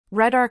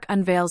Redarc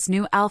unveils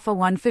new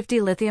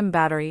Alpha150 lithium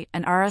battery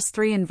and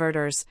RS3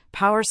 inverters,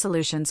 power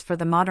solutions for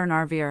the modern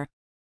RVer.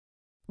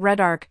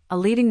 Redarc, a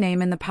leading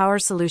name in the power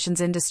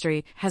solutions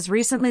industry, has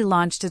recently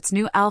launched its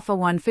new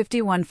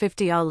Alpha150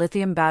 150L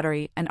lithium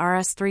battery and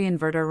RS3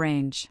 inverter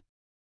range.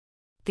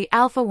 The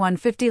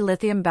Alpha150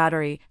 lithium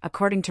battery,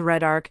 according to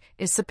Redarc,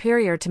 is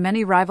superior to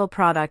many rival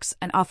products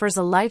and offers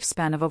a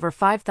lifespan of over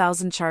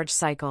 5,000 charge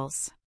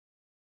cycles.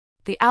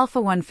 The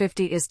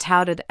Alpha150 is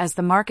touted as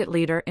the market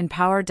leader in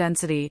power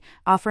density,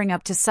 offering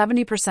up to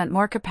 70%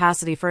 more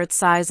capacity for its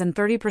size and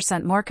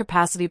 30% more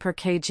capacity per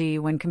kg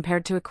when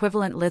compared to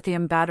equivalent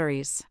lithium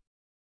batteries.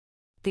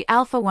 The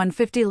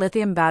Alpha150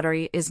 lithium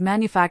battery is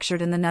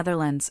manufactured in the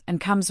Netherlands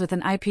and comes with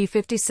an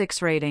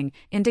IP56 rating,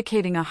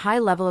 indicating a high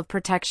level of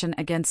protection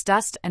against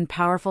dust and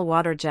powerful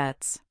water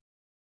jets.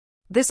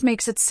 This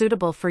makes it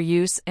suitable for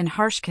use in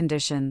harsh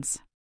conditions.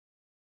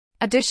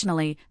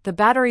 Additionally, the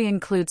battery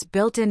includes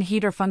built-in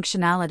heater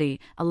functionality,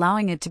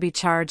 allowing it to be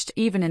charged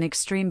even in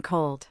extreme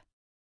cold.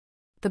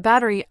 The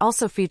battery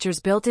also features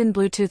built-in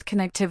Bluetooth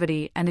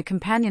connectivity and a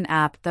companion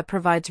app that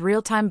provides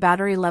real-time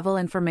battery level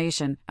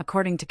information,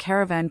 according to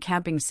Caravan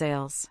Camping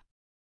Sales.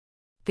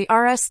 The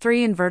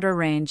RS3 inverter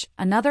range,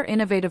 another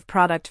innovative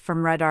product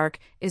from Redarc,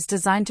 is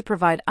designed to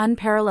provide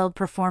unparalleled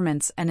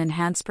performance and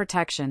enhanced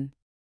protection.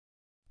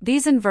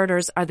 These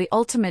inverters are the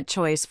ultimate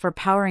choice for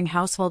powering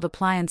household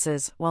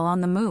appliances while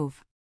on the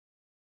move.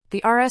 The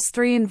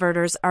RS3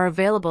 inverters are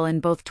available in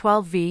both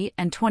 12V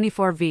and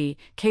 24V,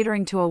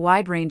 catering to a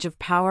wide range of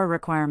power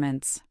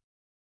requirements.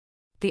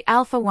 The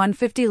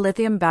Alpha150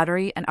 lithium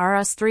battery and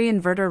RS3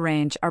 inverter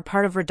range are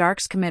part of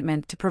Redarc's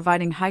commitment to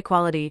providing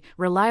high-quality,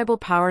 reliable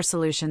power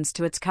solutions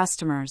to its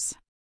customers.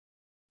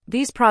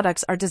 These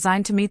products are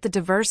designed to meet the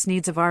diverse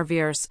needs of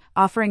RVers,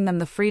 offering them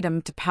the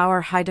freedom to power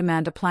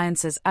high-demand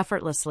appliances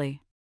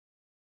effortlessly.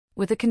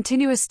 With a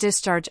continuous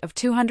discharge of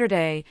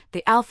 200A,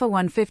 the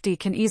Alpha150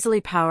 can easily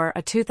power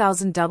a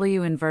 2000W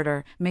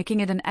inverter, making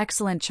it an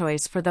excellent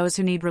choice for those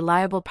who need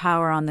reliable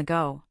power on the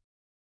go.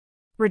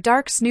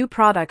 Redarc's new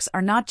products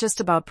are not just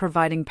about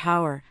providing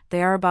power,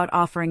 they are about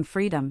offering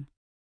freedom.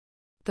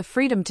 The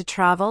freedom to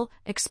travel,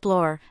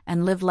 explore,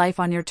 and live life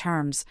on your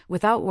terms,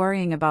 without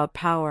worrying about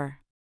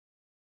power.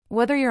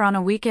 Whether you're on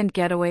a weekend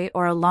getaway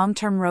or a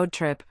long-term road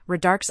trip,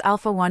 Redarc's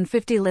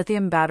Alpha150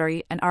 lithium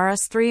battery and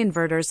RS3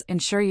 inverters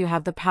ensure you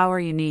have the power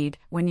you need,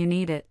 when you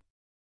need it.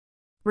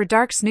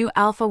 Redarc's new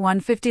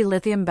Alpha150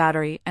 lithium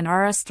battery and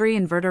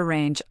RS3 inverter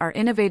range are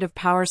innovative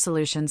power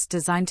solutions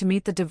designed to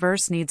meet the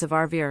diverse needs of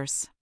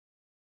RVers.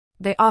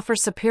 They offer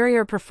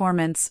superior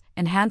performance,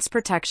 enhanced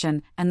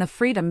protection, and the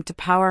freedom to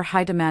power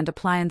high-demand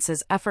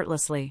appliances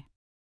effortlessly.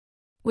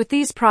 With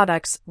these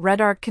products,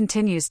 Redarc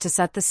continues to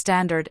set the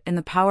standard in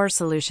the power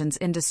solutions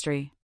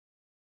industry.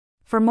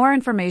 For more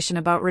information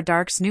about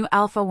Redarc's new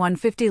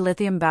Alpha150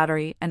 lithium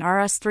battery and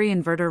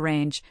RS3 inverter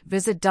range,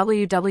 visit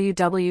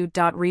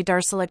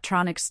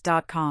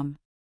www.redarcelectronics.com.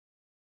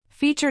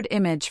 Featured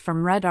image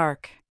from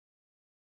Redarc.